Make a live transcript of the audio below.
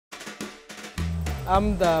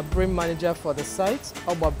I'm the brewing manager for the site,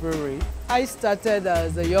 Oba Brewery. I started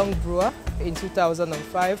as a young brewer in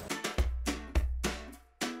 2005.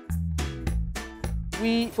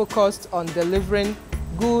 We focused on delivering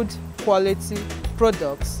good quality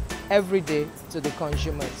products every day to the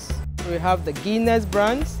consumers. We have the Guinness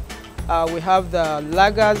brands, we have the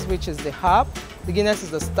lagers, which is the hop, the Guinness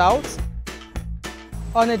is the stout.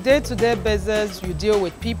 On a day-to-day basis, you deal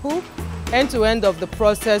with people, end-to-end of the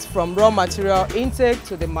process from raw material intake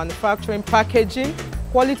to the manufacturing, packaging.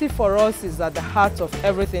 Quality for us is at the heart of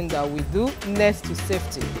everything that we do, next to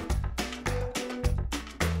safety.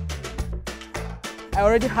 I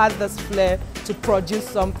already had this flair to produce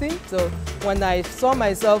something, so when I saw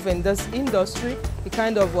myself in this industry, it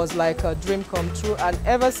kind of was like a dream come true, and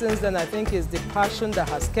ever since then I think it's the passion that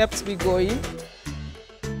has kept me going.